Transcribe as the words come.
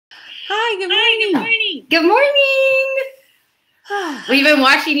Hi, good morning. Good morning. We've been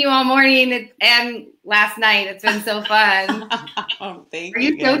watching you all morning and last night. It's been so fun. Oh, thank Are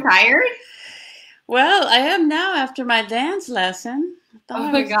you you. so tired? Well, I am now after my dance lesson. I thought Oh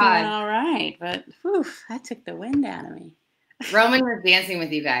I my was God. doing all right, but whew, that took the wind out of me. Roman was dancing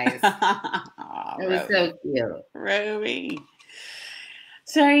with you guys. Oh, It was so cute. Roby.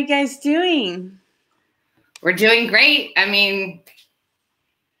 So how are you guys doing? We're doing great. I mean,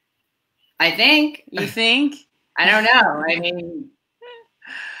 I think. You think? I don't know. I mean,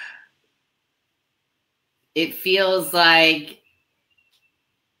 it feels like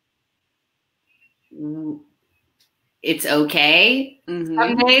it's okay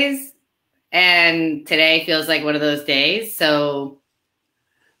some days. And today feels like one of those days. So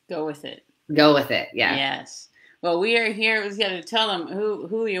go with it. Go with it. Yeah. Yes. Well, we are here. We've got to tell them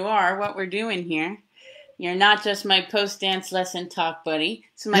who you are, what we're doing here. You're not just my post-dance lesson talk buddy.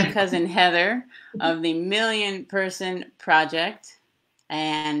 It's my cousin Heather of the Million Person Project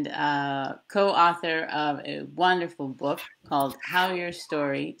and co-author of a wonderful book called How Your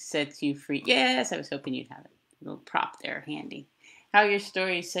Story Sets You Free. Yes, I was hoping you'd have it. A little prop there handy. How Your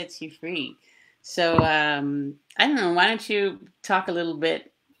Story Sets You Free. So, I don't know, why don't you talk a little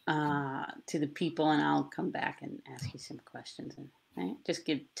bit to the people and I'll come back and ask you some questions. And right? Just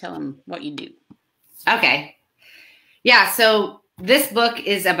tell them what you do. Okay. Yeah. So this book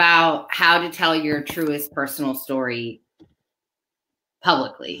is about how to tell your truest personal story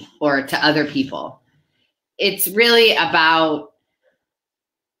publicly or to other people. It's really about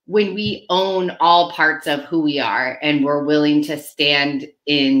when we own all parts of who we are and we're willing to stand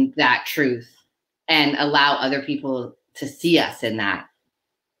in that truth and allow other people to see us in that.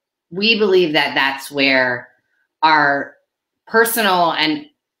 We believe that that's where our personal and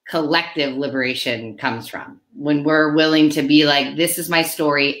collective liberation comes from. When we're willing to be like, this is my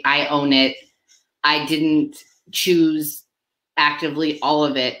story, I own it. I didn't choose actively all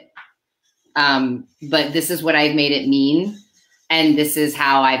of it, but this is what I've made it mean, and this is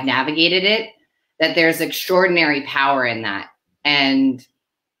how I've navigated it, that there's extraordinary power in that. And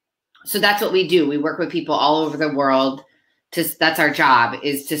so that's what we do. We work with people all over the world. That's our job,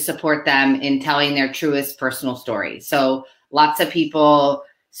 is to support them in telling their truest personal story. So lots of people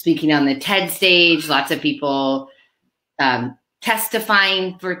speaking on the TED stage, lots of people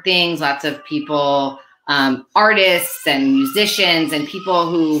testifying for things, lots of people, artists and musicians and people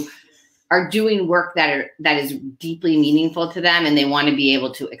who are doing work that is deeply meaningful to them, and they want to be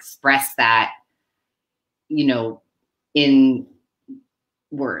able to express that, you know, in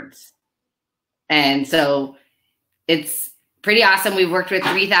words. And so it's pretty awesome. We've worked with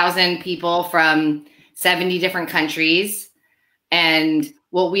 3,000 people from 70 different countries. And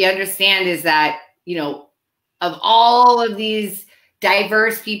what we understand is that, you know, of all of these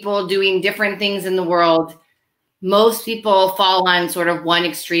diverse people doing different things in the world, most people fall on sort of one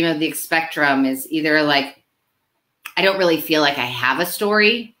extreme of the spectrum, is either like, I don't really feel like I have a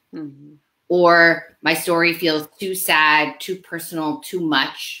story, or my story feels too sad, too personal, too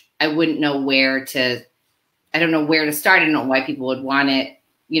much. I wouldn't know I don't know where to start. I don't know why people would want it,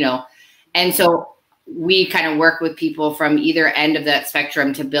 you know? And so we kind of work with people from either end of that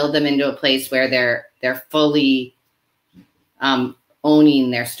spectrum to build them into a place where they're fully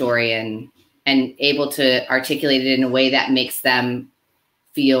owning their story and able to articulate it in a way that makes them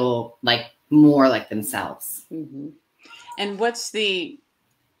feel like more like themselves. And what's I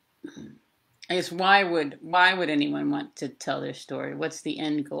guess, why would anyone want to tell their story? What's the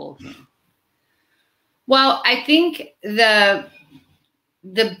end goal here? Well, I think the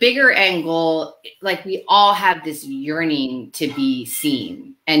bigger end goal, like, we all have this yearning to be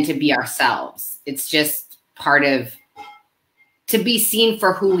seen and to be ourselves. It's just part of, to be seen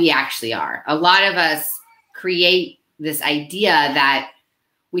for who we actually are. A lot of us create this idea that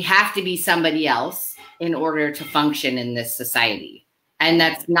we have to be somebody else in order to function in this society. And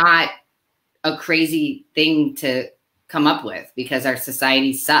that's not a crazy thing to come up with, because our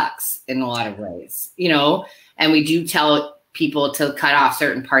society sucks in a lot of ways, you know, and we do tell people to cut off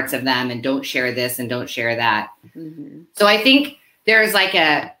certain parts of them and don't share this and don't share that. So I think there's like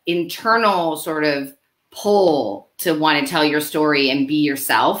a internal sort of pull to want to tell your story and be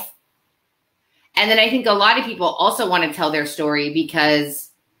yourself. And then I think a lot of people also want to tell their story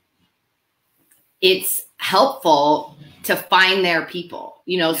because it's helpful to find their people,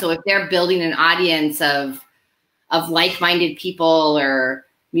 you know. So if they're building an audience of like-minded people or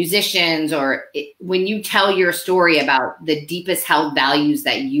musicians, or when you tell your story about the deepest held values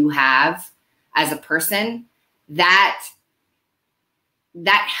that you have as a person, that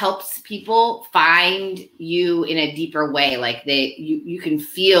that helps people find you in a deeper way. Like you can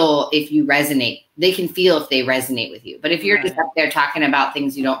feel if you resonate. They can feel if they resonate with you. But if you're just up there talking about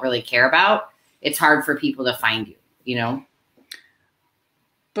things you don't really care about, it's hard for people to find you, you know?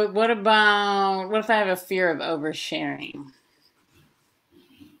 But what if I have a fear of oversharing?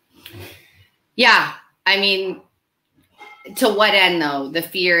 Yeah. I mean, to what end though? The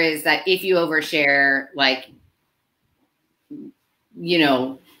fear is that if you overshare, like, you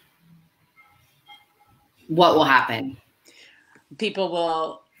know, what will happen? People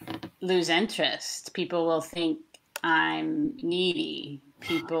will lose interest. People will think I'm needy.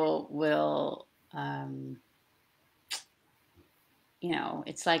 People will, you know,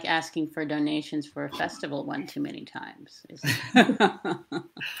 it's like asking for donations for a festival one too many times.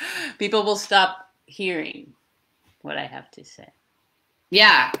 People will stop hearing what I have to say.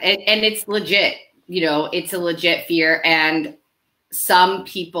 Yeah, and it's legit. You know, it's a legit fear, and some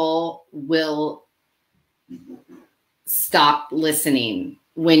people will stop listening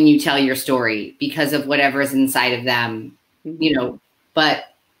when you tell your story because of whatever's inside of them, you know. But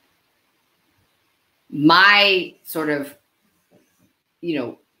my sort of, you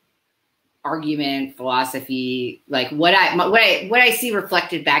know, argument, philosophy, like what I see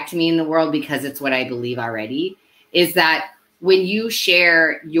reflected back to me in the world, because it's what I believe already, is that when you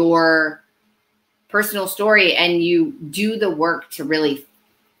share your personal story and you do the work to really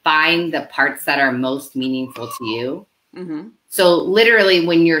find the parts that are most meaningful to you. Mm-hmm. So literally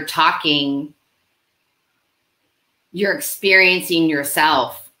when you're talking, you're experiencing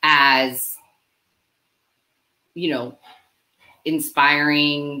yourself as, you know,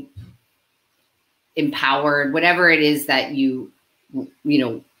 inspiring, empowered, whatever it is that you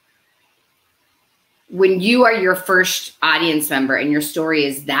know, when you are your first audience member and your story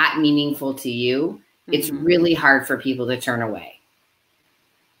is that meaningful to you, mm-hmm. it's really hard for people to turn away.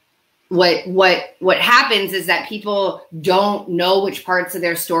 What happens is that people don't know which parts of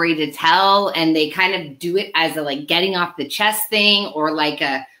their story to tell, and they kind of do it as a like getting off the chest thing or like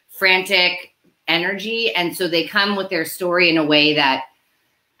a frantic energy. And so they come with their story in a way that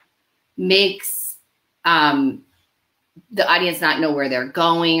makes the audience not know where they're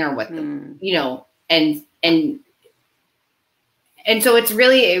going or what the, you know, and so it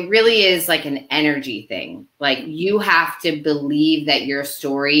really is like an energy thing. Like you have to believe that your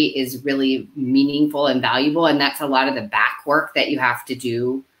story is really meaningful and valuable. And that's a lot of the back work that you have to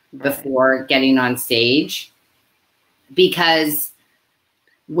do before getting on stage. Because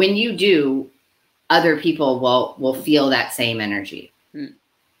when you do, other people will feel that same energy.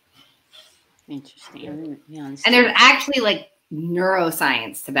 Interesting. And there's actually like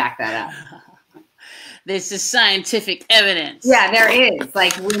neuroscience to back that up. This is scientific evidence. Yeah, there is.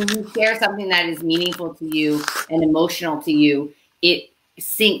 Like when you share something that is meaningful to you and emotional to you, it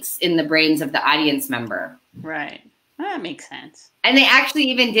sinks in the brains of the audience member. Right. That makes sense. And they actually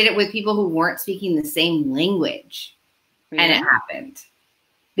even did it with people who weren't speaking the same language. Really? And it happened.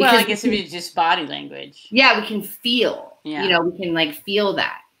 Because well, I guess if it's just body language. Yeah, we can feel. Yeah. You know, we can like feel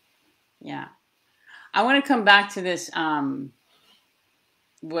that. Yeah. I want to come back to this,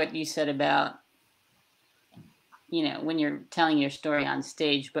 what you said about, you know, when you're telling your story on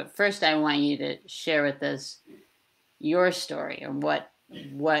stage. But first, I want you to share with us your story or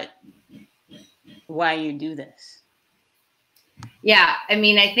why you do this. Yeah, I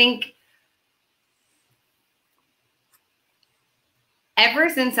mean, I think ever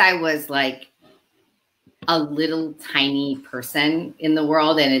since I was like a little tiny person in the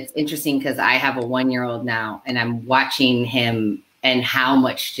world, and it's interesting because I have a 1-year-old now, and I'm watching him and how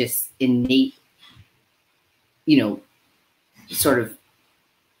much just innate, you know, sort of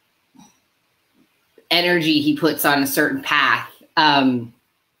energy he puts on a certain path.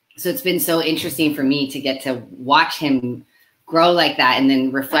 So it's been so interesting for me to get to watch him grow like that and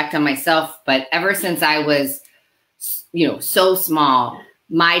then reflect on myself. But ever since I was, you know, so small,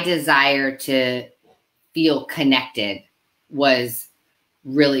 my desire to feel connected was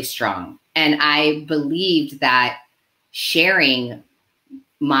really strong. And I believed that sharing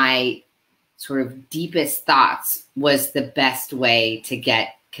my sort of deepest thoughts was the best way to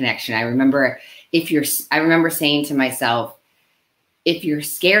get connection. I remember saying to myself, if you're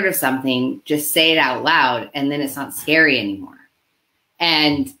scared of something, just say it out loud and then it's not scary anymore.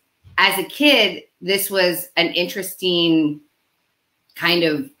 And as a kid, this was an interesting kind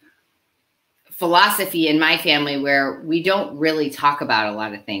of philosophy in my family where we don't really talk about a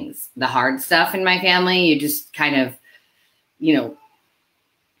lot of things. The hard stuff in my family, you just kind of, you know,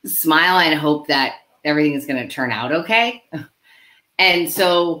 smile and hope that everything is going to turn out okay. And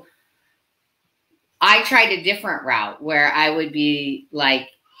so I tried a different route where I would be like,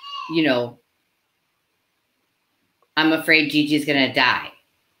 you know, I'm afraid Gigi's going to die.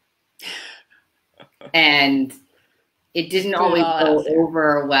 And it didn't always go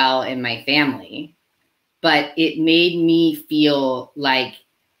over well in my family, but it made me feel like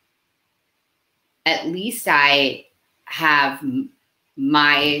at least I have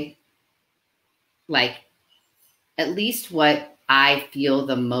my, like, at least what I feel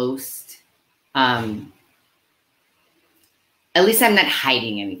the most, at least I'm not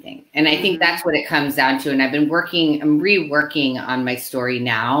hiding anything. And I think that's what it comes down to. And I'm reworking on my story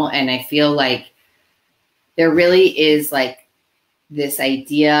now. And I feel like there really is like this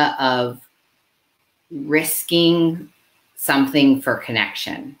idea of risking something for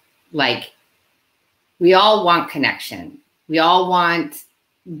connection. Like, we all want connection. We all want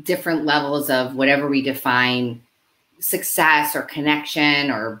different levels of whatever we define success or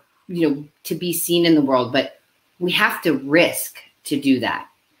connection or, you know, to be seen in the world. But we have to risk to do that.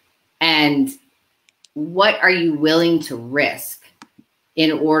 And what are you willing to risk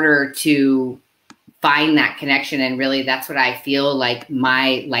in order to find that connection? And really, that's what I feel like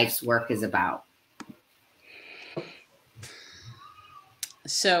my life's work is about.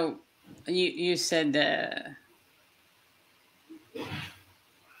 So you said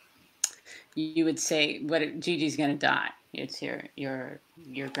you would say what Gigi's going to die. It's your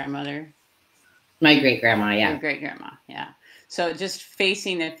grandmother. My great-grandma, yeah. Your great-grandma, yeah. So just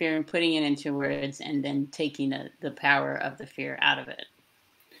facing the fear and putting it into words and then taking the power of the fear out of it.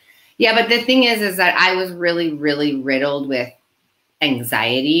 Yeah, but the thing is that I was really, really riddled with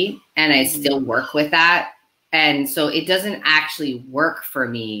anxiety, and I still work with that. And so it doesn't actually work for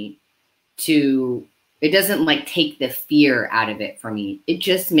me it doesn't like take the fear out of it for me. It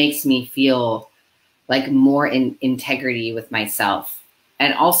just makes me feel like more in integrity with myself.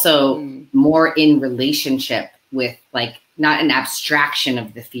 And also more in relationship with, like, not an abstraction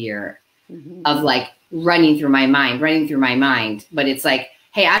of the fear of like running through my mind, but it's like,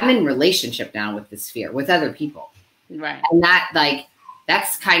 hey, I'm in relationship now with this fear, with other people. Right. And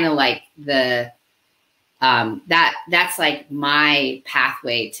that's kind of like that's like my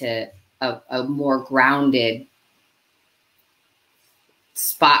pathway to a more grounded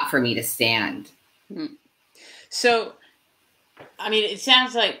spot for me to stand. So, I mean, it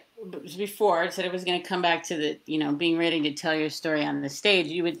sounds like before it said it was going to come back to the, you know, being ready to tell your story on the stage.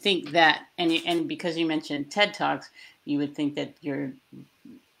 You would think that, and because you mentioned TED Talks, you would think that your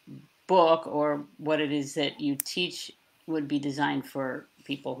book or what it is that you teach would be designed for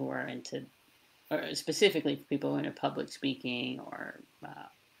people who are into, or specifically for people who are into public speaking or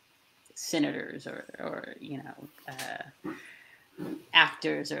senators or you know,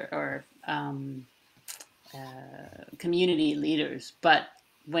 actors or community leaders. But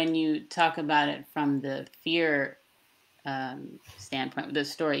when you talk about it from the fear standpoint, the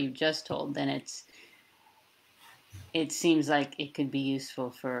story you just told, then it seems like it could be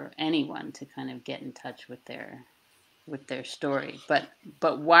useful for anyone to kind of get in touch with their story.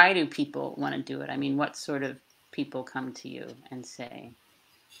 But why do people want to do it? I mean, what sort of people come to you and say,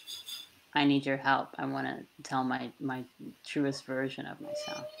 I need your help. I want to tell my truest version of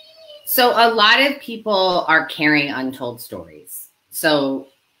myself. So a lot of people are carrying untold stories. So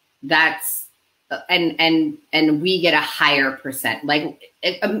that's, and we get a higher percent. Like,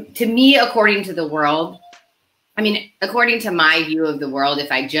 to me, according to the world, I mean, according to my view of the world,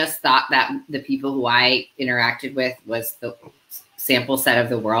 if I just thought that the people who I interacted with was the sample set of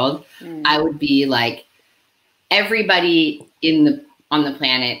the world, I would be like, everybody on the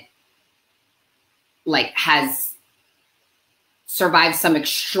planet, like, has survived some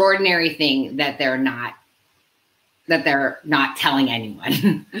extraordinary thing that they're not telling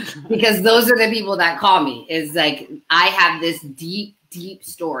anyone. Because those are the people that call me, is like, I have this deep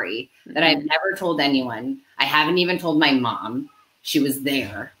story that I've never told anyone. I haven't even told my mom. She was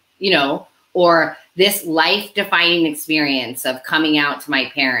there, you know, or this life-defining experience of coming out to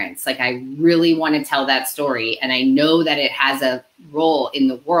my parents. Like, I really want to tell that story. And I know that it has a role in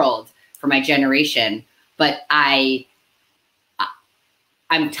the world for my generation, but I'm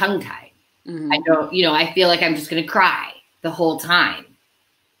tongue-tied. I don't, you know, I feel like I'm just going to cry the whole time.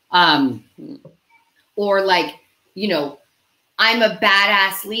 Or like, you know, I'm a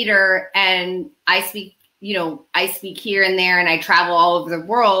badass leader and I speak here and there and I travel all over the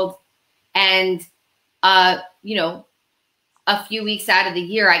world. And, you know, a few weeks out of the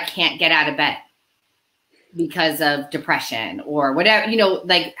year, I can't get out of bed because of depression or whatever, you know,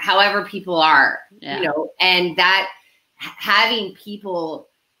 like however people are, you know, and that having people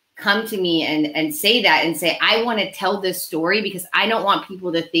come to me and say that and say, I want to tell this story because I don't want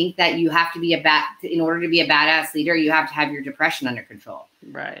people to think that you have to be in order to be a badass leader, you have to have your depression under control.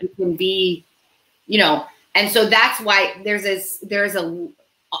 Right. You can be, you know, and so that's why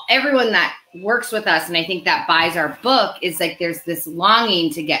everyone that works with us, and I think that buys our book, is like, there's this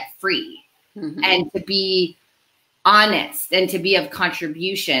longing to get free and to be honest and to be of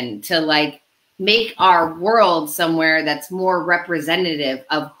contribution to like make our world somewhere that's more representative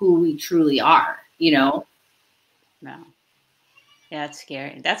of who we truly are, you know? No. Yeah, it's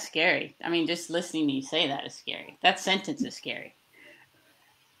scary. That's scary. I mean, just listening to you say that is scary. That sentence is scary.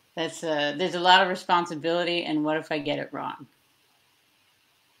 That's there's a lot of responsibility, and what if I get it wrong?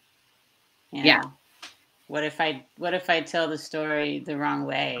 You know, yeah. What if I tell the story the wrong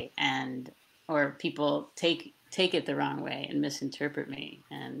way, or people take it the wrong way and misinterpret me,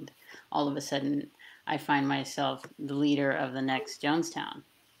 and all of a sudden I find myself the leader of the next Jonestown,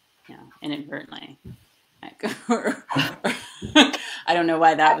 you know, inadvertently. I don't know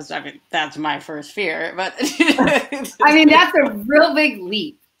why that was. I mean, that's my first fear, but I mean, that's a real big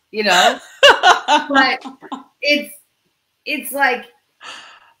leap, you know. But it's like,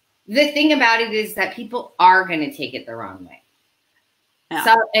 the thing about it is that people are going to take it the wrong way. Yeah.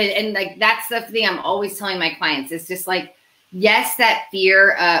 So, and like, that's the thing I'm always telling my clients. It's just like, yes, that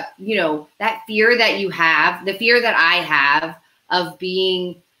fear, you know, that fear that you have, the fear that I have of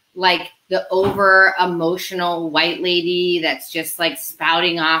being like the over emotional white lady that's just like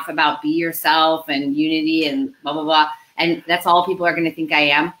spouting off about be yourself and unity and blah, blah, blah. And that's all people are going to think I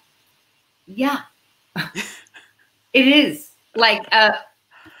am. Yeah, it is like,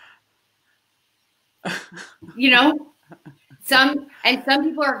 you know, some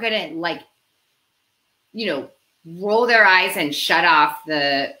people are going to like, you know, roll their eyes and shut off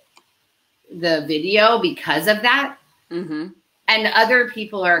the video because of that. And other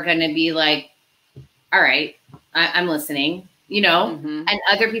people are going to be like, all right, I'm listening, you know, and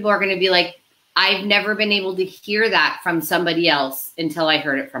other people are going to be like, I've never been able to hear that from somebody else until I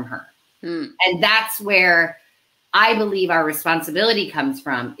heard it from her. And that's where I believe our responsibility comes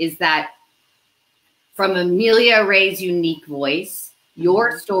from, is that from Amelia Ray's unique voice,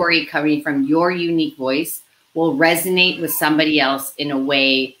 your story coming from your unique voice will resonate with somebody else in a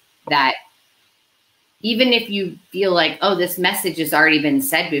way that, even if you feel like, oh, this message has already been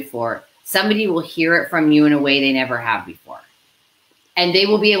said before, somebody will hear it from you in a way they never have before. And they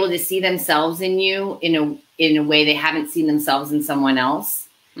will be able to see themselves in you in a way they haven't seen themselves in someone else.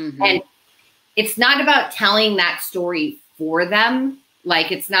 And it's not about telling that story for them.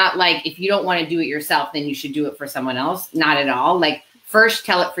 Like, it's not like, if you don't want to do it yourself, then you should do it for someone else. Not at all. Like, first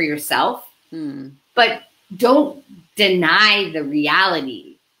tell it for yourself, but don't deny the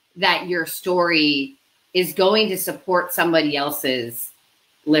reality that your story is going to support somebody else's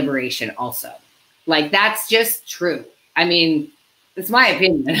liberation also. Like, that's just true. I mean, it's my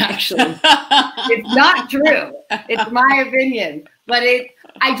opinion, actually. It's not true. It's my opinion. But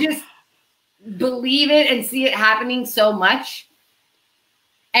I just believe it and see it happening so much.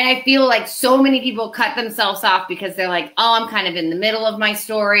 And I feel like so many people cut themselves off because they're like, oh, I'm kind of in the middle of my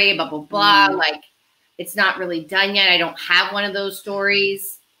story, blah, blah, blah. Like, it's not really done yet. I don't have one of those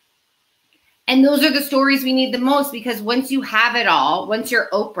stories. And those are the stories we need the most, because once you have it all, once you're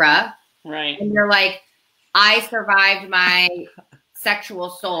Oprah, right, and you're like, I survived my sexual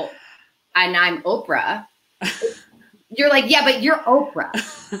assault and I'm Oprah, you're like, yeah, but you're Oprah.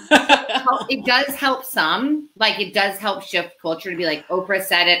 It does help some, like, it does help shift culture to be like, Oprah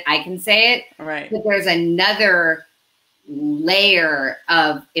said it, I can say it. Right. But there's another layer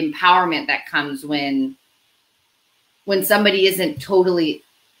of empowerment that comes when somebody isn't totally,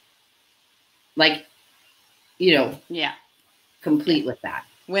 like, you know, complete with that.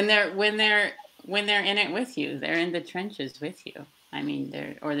 When they're in it with you, they're in the trenches with you. I mean,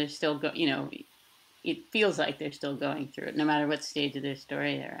 they're still you know, it feels like they're still going through it, no matter what stage of their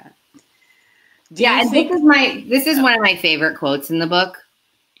story they're at. This is one of my favorite quotes in the book.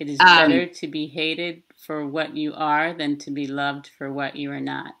 It is better to be hated for what you are than to be loved for what you are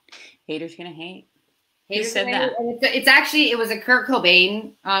not. Haters gonna hate. Who said that? It's actually, it was a Kurt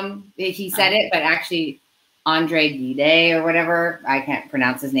Cobain. He said it, but actually Andre Gide or whatever, I can't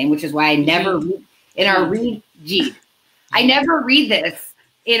pronounce his name, which is why I never I never read this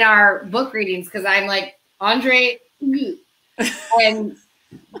in our book readings, because I'm like, Andre, and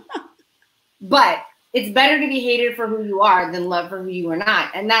but it's better to be hated for who you are than loved for who you are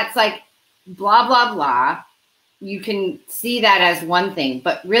not. And that's like blah, blah, blah. You can see that as one thing,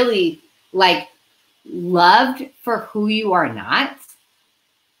 but really, like, loved for who you are not.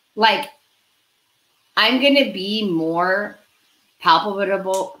 Like, I'm going to be more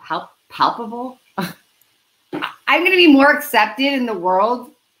palpable, palpable. I'm going to be more accepted in the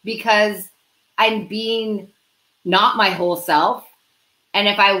world because I'm being not my whole self. And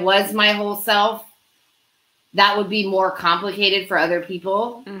if I was my whole self, that would be more complicated for other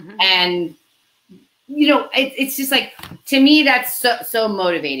people. Mm-hmm. And, you know, it's just like, to me, that's so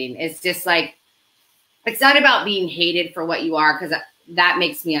motivating. It's just like, it's not about being hated for what you are, because that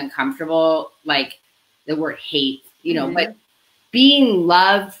makes me uncomfortable. Like the word hate, you know, mm-hmm. but being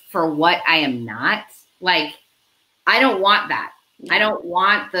loved for what I am not, like, I don't want that. Yeah. I don't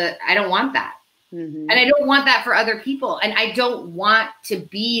want that. Mm-hmm. And I don't want that for other people. And I don't want to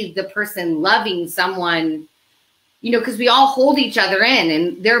be the person loving someone, you know, because we all hold each other in,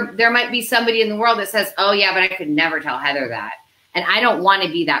 and there might be somebody in the world that says, oh yeah, but I could never tell Heather that. And I don't want to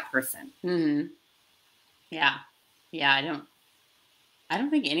be that person. Mm-hmm. Yeah. Yeah. I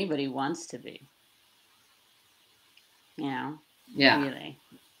don't think anybody wants to be, you know, yeah. Really.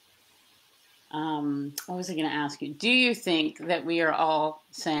 What was I going to ask you? Do you think that we are all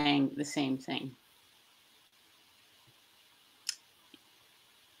saying the same thing?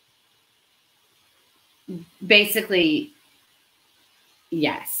 Basically,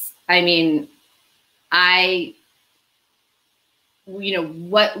 yes. I mean, you know,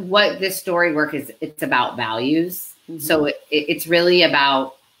 what this story work is, it's about values. Mm-hmm. So it's really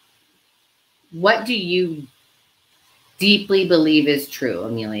about, what do you deeply believe is true,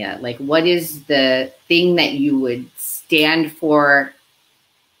 Amelia? Like, what is the thing that you would stand for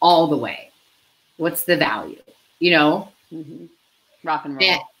all the way? What's the value? You know? Mm-hmm. Rock and roll.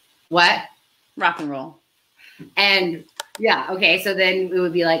 And, what? Rock and roll. And yeah, okay. So then it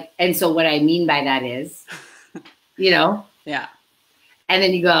would be like, and so what I mean by that is, you know? Yeah. And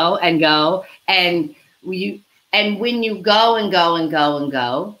then you go and go, and when you go and go and go and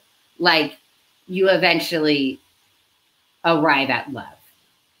go, like, you eventually arrive at love.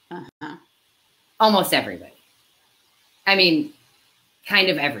 Uh-huh. Almost everybody. I mean, kind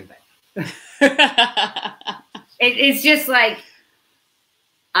of everybody. It's just like,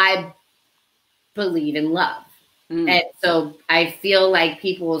 I believe in love. Mm. And so I feel like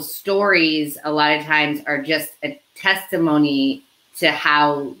people's stories a lot of times are just a testimony to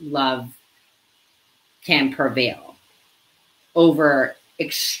how love can prevail over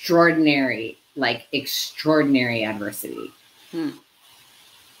extraordinary adversity.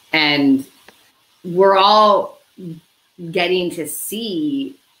 And we're all getting to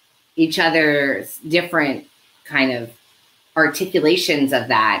see each other's different kind of articulations of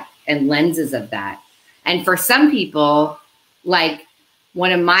that and lenses of that. And for some people, like,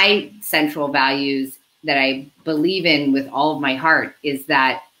 one of my central values that I believe in with all of my heart is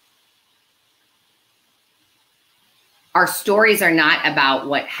that our stories are not about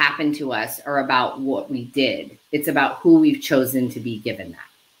what happened to us or about what we did. It's about who we've chosen to be given that.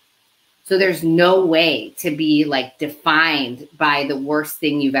 So there's no way to be like defined by the worst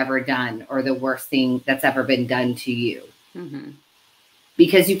thing you've ever done or the worst thing that's ever been done to you. Mm-hmm.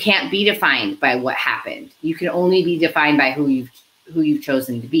 Because you can't be defined by what happened. You can only be defined by who you've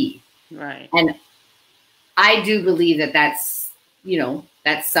chosen to be. Right. And I do believe that that's, you know,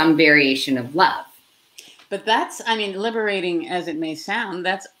 that's some variation of love. But that's, I mean, liberating as it may sound,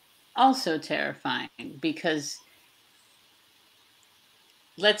 that's also terrifying, because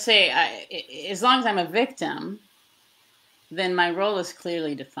let's say as long as I'm a victim, then my role is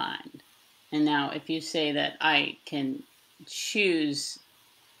clearly defined. And now if you say that I can choose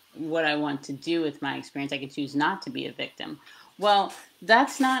what I want to do with my experience, I can choose not to be a victim. Well,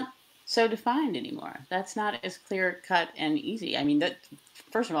 that's not so defined anymore. That's not as clear cut and easy. I mean, that,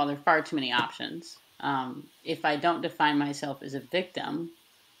 first of all, there are far too many options. If I don't define myself as a victim,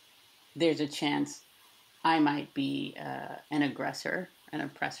 there's a chance I might be an aggressor, an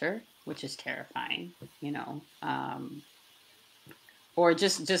oppressor, which is terrifying, you know, or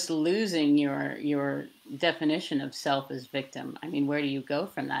just losing your definition of self as victim. I mean, where do you go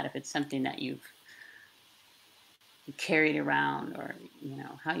from that if it's something that you've carried around, or, you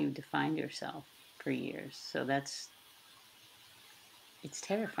know, how you defined yourself for years? So it's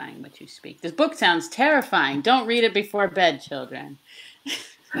terrifying what you speak. This book sounds terrifying. Don't read it before bed, children.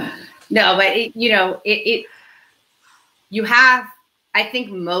 No, but you have, I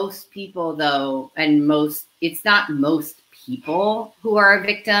think most people though, and it's not most people who are a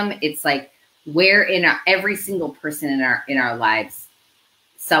victim. It's like, we're every single person in our lives,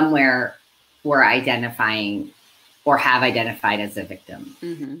 somewhere we're identifying or have identified as a victim.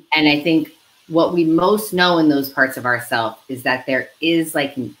 Mm-hmm. And I think what we most know in those parts of ourselves is that there is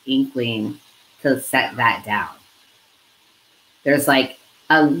like an inkling to set that down. There's like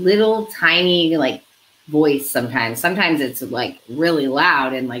a little tiny like voice sometimes. Sometimes it's like really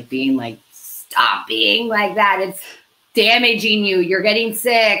loud and like being like, stop being like that. It's damaging you. You're getting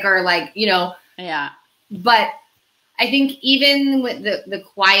sick, or like, you know. Yeah. But I think even with the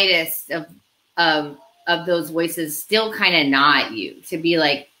quietest of those voices still kind of gnaw at you to be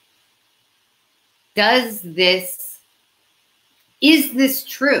like, is this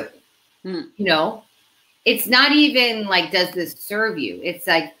true? You know, it's not even like, does this serve you? It's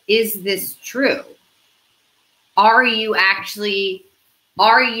like, is this true? Are you a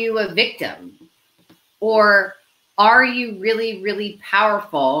victim? Or are you really, really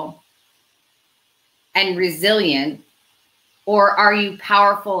powerful and resilient? Or are you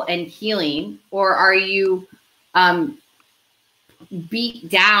powerful and healing? Or are you beat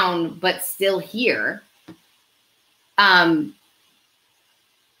down but still here? And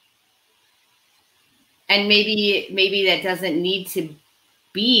maybe that doesn't need to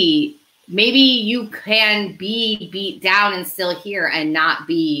be. Maybe you can be beat down and still here and not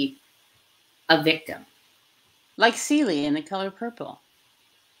be a victim. Like Celie in The Color Purple.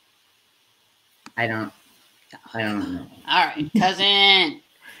 I don't know. All right, cousin.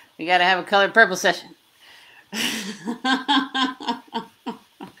 We got to have a Color Purple session.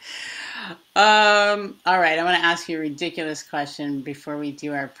 All right, I want to ask you a ridiculous question before we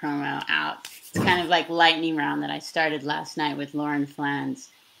do our promo out. It's kind of like lightning round that I started last night with Lauren Flans,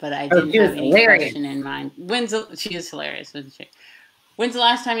 but I didn't have any question in mind. She is hilarious, isn't she? When's the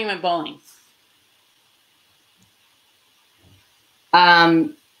last time you went bowling?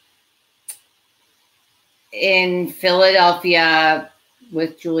 In Philadelphia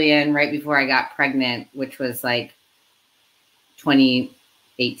with Julian right before I got pregnant, which was like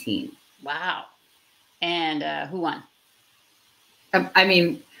 2018. Wow. And who won? I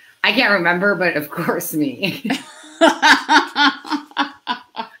mean, I can't remember, but of course me.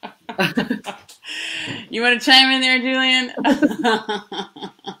 You want to chime in there, Julian?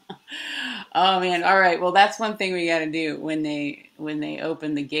 Oh man! All right. Well, that's one thing we got to do when they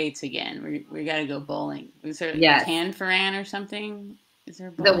open the gates again. We got to go bowling. Is there Tanforan or something? Is there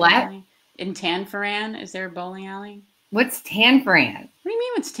a bowling alley? In Tanforan? Is there a bowling alley? What's Tanforan? What do you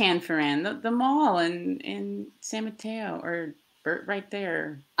mean? What's Tanforan? The mall in San Mateo or right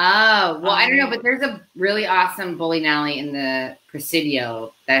there. Oh well, I don't know, but there's a really awesome bowling alley in the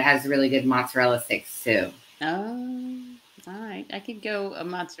Presidio that has really good mozzarella sticks too. Oh. All right, I could go a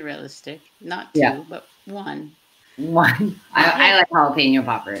mozzarella stick, not two, but one. One. I like jalapeno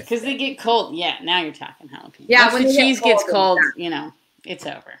poppers because they get cold. Yeah, now you're talking jalapeno. Yeah, when the cheese gets cold, you know, it's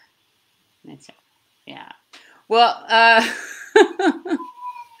over. It's over. Yeah. Well, I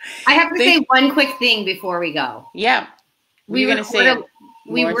have to say one quick thing before we go. Yeah, we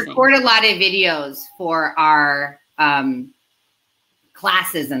record a lot of videos for our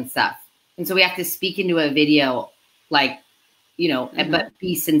classes and stuff, and so we have to speak into a video like. You know, but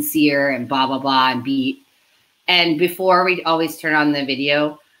be sincere and blah, blah, blah, and before we always turn on the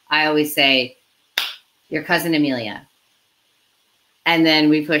video, I always say, your cousin Amelia. And then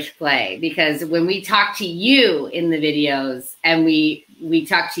we push play, because when we talk to you in the videos and we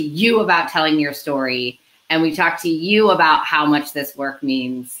talk to you about telling your story and we talk to you about how much this work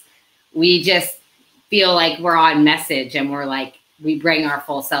means, we just feel like we're on message and we're like, we bring our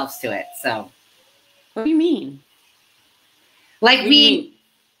full selves to it. So what do you mean? Like we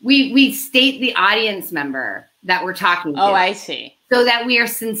state the audience member that we're talking to. Oh, I see. So that we are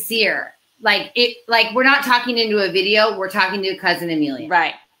sincere. Like we're not talking into a video, we're talking to cousin Amelia.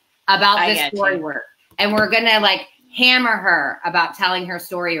 Right. About this story work. And we're gonna like hammer her about telling her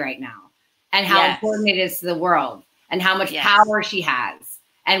story right now and how important it is to the world and how much power she has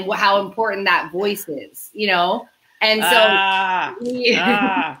and how important that voice is, you know? And so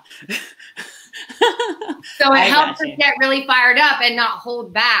so it helps us get really fired up and not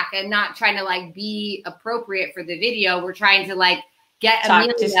hold back and not trying to like be appropriate for the video. We're trying to like get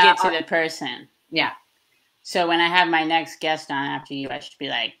Amelia just get to the person. Yeah. So when I have my next guest on after you, I should be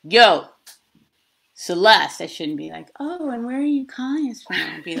like, yo, Celeste. I shouldn't be like, oh, and where are you calling us from?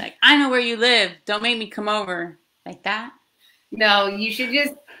 I'd be like, I know where you live. Don't make me come over like that. No, you should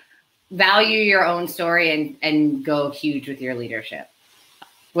just value your own story and go huge with your leadership,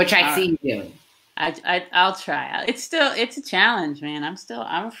 which I see you doing. I'll try. It's a challenge, man.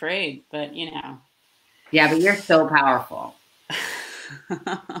 I'm afraid, but you know. Yeah, but you're so powerful.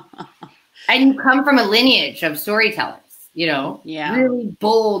 And you come from a lineage of storytellers, you know? Yeah. Really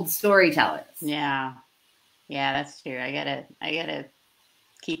bold storytellers. Yeah. Yeah, that's true. I gotta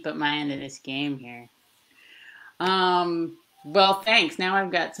keep up my end of this game here. Well, thanks. Now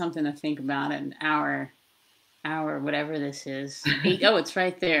I've got something to think about. An hour, whatever this is. It's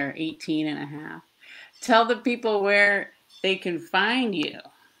right there, 18 and a half. Tell the people where they can find you.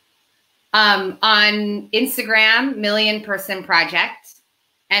 On Instagram, Million Person Project,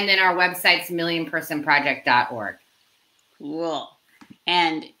 and then our website's millionpersonproject.org. Cool.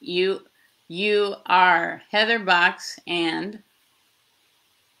 And you are Heather Box and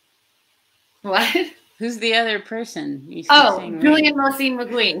what? Who's the other person? Julian Mosine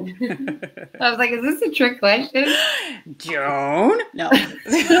McQueen. I was like, is this a trick question? Joan? No.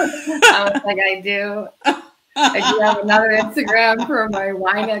 I was like, I do have another Instagram for my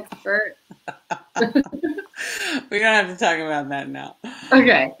wine expert. We don't have to talk about that now.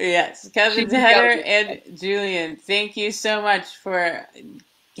 Okay. Yes. Cousins Heather and Julian, thank you so much for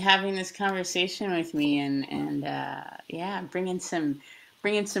having this conversation with me and bringing some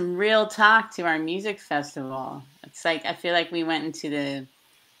real talk to our music festival. It's like I feel like we went into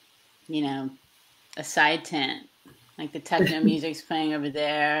a side tent, like the techno music's playing over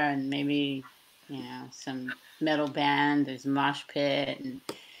there, and maybe some metal band. There's a mosh pit and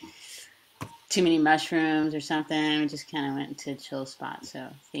too many mushrooms or something. We just kind of went into a chill spot. So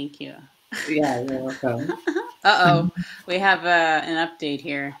thank you. Yeah, you're welcome. We have an update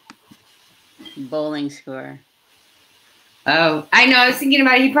here. Bowling score. Oh, I know. I was thinking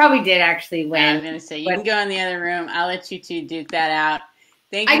about it. He probably did actually win. I was going to say, you can go in the other room. I'll let you two duke that out.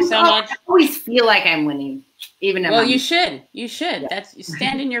 Thank you so much. I always feel like I'm winning, even though. Well, you should. You should. Yeah.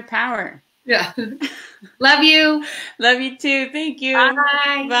 Stand in your power. Yeah. Love you. Love you too. Thank you.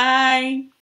 Bye. Bye.